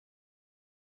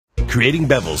Creating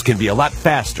bevels can be a lot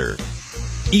faster,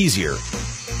 easier,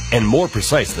 and more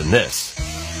precise than this.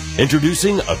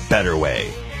 Introducing a better way.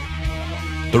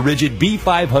 The RIDGID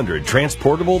B-500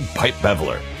 Transportable Pipe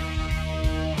Beveler.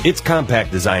 Its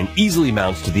compact design easily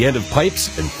mounts to the end of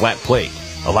pipes and flat plate,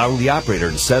 allowing the operator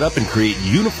to set up and create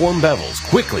uniform bevels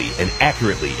quickly and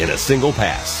accurately in a single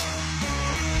pass.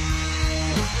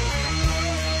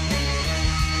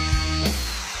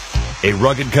 A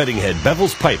rugged cutting head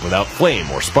bevels pipe without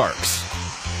flame or sparks.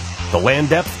 The land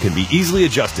depth can be easily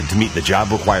adjusted to meet the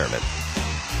job requirement.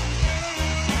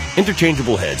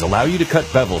 Interchangeable heads allow you to cut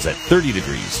bevels at 30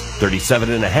 degrees,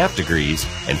 37.5 degrees,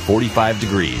 and 45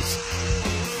 degrees.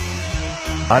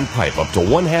 On pipe up to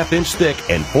 1/2 inch thick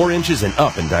and 4 inches and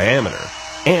up in diameter,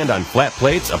 and on flat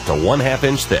plates up to 1/2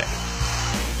 inch thick.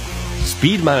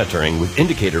 Speed monitoring with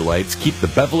indicator lights keep the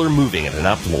beveler moving at an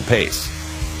optimal pace.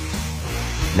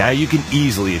 Now you can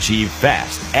easily achieve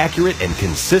fast, accurate, and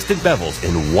consistent bevels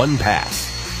in one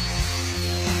pass.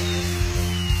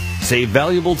 Save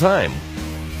valuable time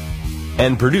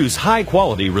and produce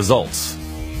high-quality results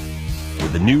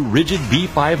with the new RIDGID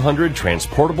B-500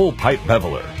 Transportable Pipe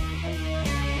Beveler.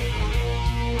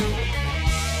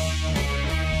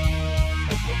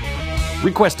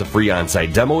 Request a free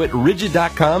on-site demo at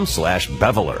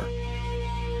rigid.com/beveler.